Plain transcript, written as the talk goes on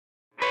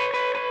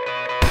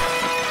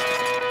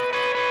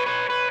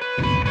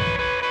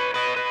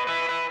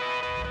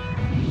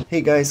Hey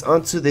guys,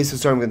 on today's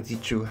tutorial I'm going to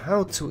teach you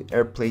how to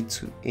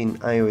AirPlay in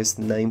iOS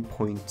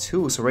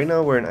 9.2. So right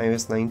now we're in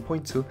iOS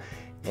 9.2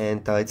 and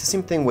it's the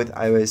same thing with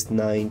iOS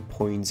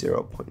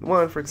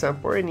 9.0.1 for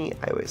example, or any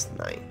iOS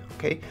 9.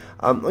 Okay,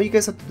 all you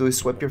guys have to do is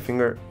swipe your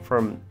finger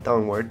from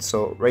downward.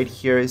 So right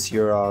here is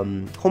your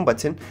home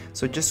button,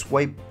 so just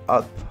swipe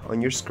up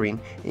on your screen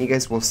and you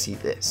guys will see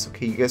this.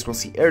 Okay, you guys will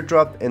see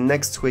AirDrop, and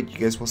next to it you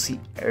guys will see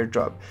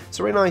AirDrop.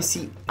 So right now I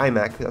see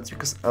iMac, that's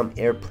because I'm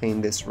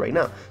AirPlaying this right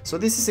now. So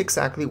this is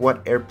exactly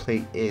what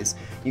AirPlay is.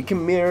 You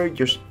can mirror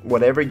your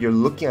whatever you're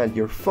looking at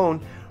your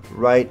phone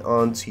right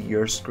onto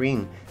your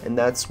screen, and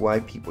that's why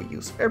people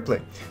use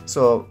AirPlay.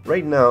 So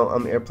right now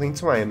I'm AirPlaying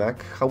to my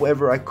iMac,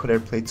 however I could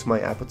AirPlay to my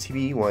Apple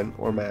TV 1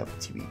 or my Apple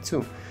TV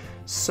 2.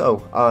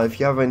 So if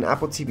you have an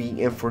Apple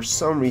TV and for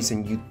some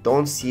reason you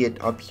don't see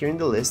it up here in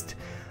the list,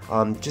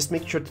 just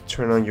make sure to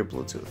turn on your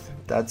Bluetooth.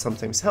 That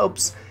sometimes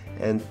helps,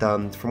 and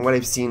from what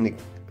I've seen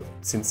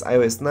since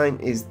iOS 9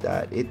 is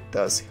that it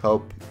does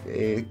help,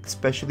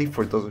 especially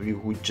for those of you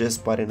who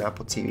just bought an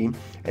Apple TV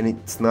and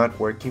it's not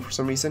working for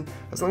some reason.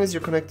 As long as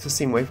you're connected to the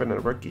same Wi-Fi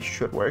network, it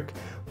should work.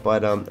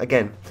 But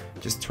again,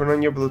 just turn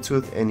on your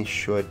Bluetooth and it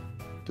should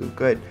do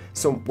good.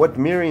 So what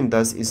mirroring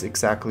does is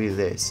exactly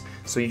this.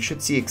 So you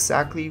should see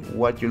exactly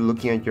what you're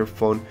looking at your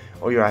phone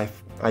or your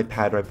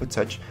iPad or iPod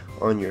Touch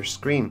on your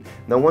screen.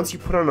 Now once you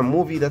put on a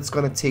movie, that's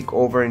gonna take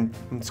over and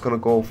it's gonna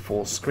go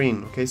full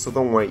screen. Okay, so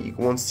don't worry, you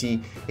won't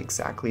see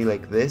exactly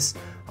like this,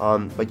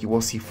 but you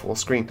will see full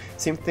screen.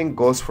 Same thing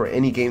goes for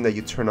any game that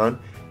you turn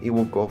on, it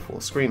will go full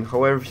screen.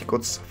 However, if you go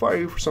to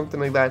Safari for something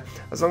like that,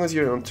 as long as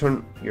you don't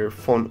turn your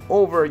phone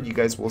over, you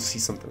guys will see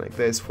something like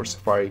this for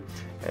Safari.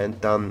 And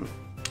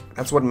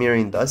that's what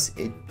mirroring does.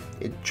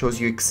 It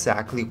shows you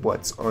exactly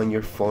what's on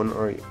your phone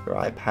or your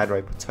iPad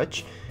or iPod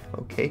Touch.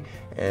 Okay,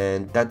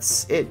 and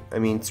that's it. I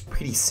mean, it's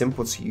pretty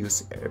simple to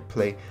use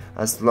AirPlay.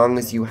 As long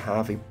as you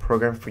have a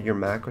program for your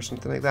Mac or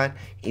something like that,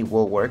 it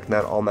will work.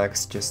 Not all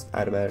Macs just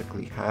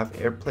automatically have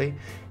AirPlay,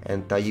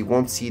 and you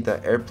won't see the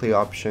AirPlay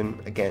option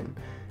again.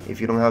 If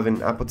you don't have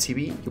an Apple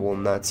TV, you will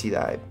not see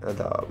that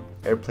the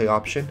AirPlay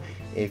option.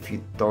 If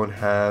you don't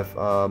have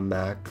a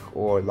Mac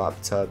or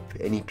laptop,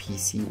 any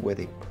PC with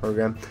a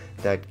program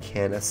that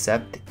can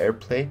accept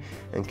AirPlay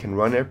and can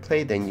run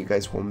AirPlay, then you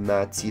guys will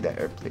not see the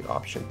AirPlay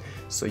option.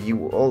 So you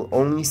will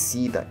only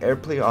see the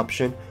AirPlay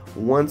option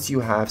once you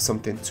have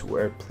something to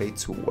AirPlay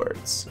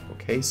towards.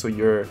 Okay, so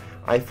your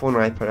iPhone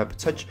or iPad, iPod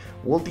Touch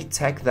will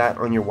detect that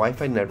on your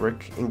Wi-Fi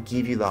network and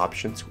give you the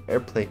option to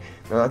AirPlay.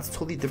 Now that's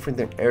totally different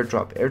than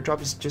AirDrop.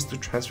 AirDrop is just to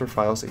transfer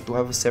files. I do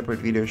have a separate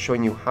video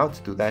showing you how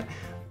to do that,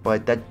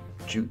 but that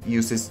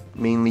uses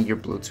mainly your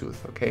Bluetooth.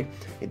 Okay,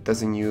 it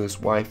doesn't use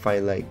Wi-Fi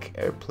like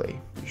AirPlay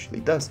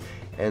usually does.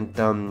 And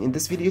in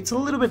this video it's a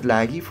little bit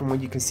laggy from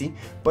what you can see,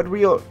 but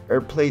real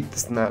AirPlay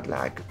does not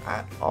lag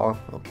at all.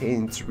 Okay,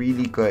 and it's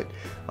really good.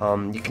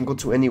 You can go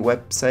to any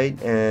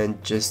website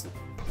and just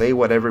play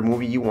whatever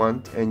movie you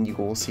want and you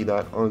will see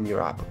that on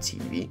your Apple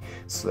TV,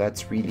 so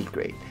that's really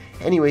great.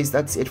 Anyways,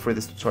 that's it for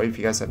this tutorial. If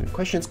you guys have any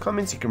questions,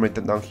 comments, you can write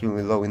them down here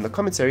below in the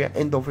comments area,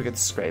 and don't forget to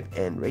subscribe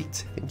and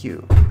rate. Thank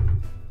you.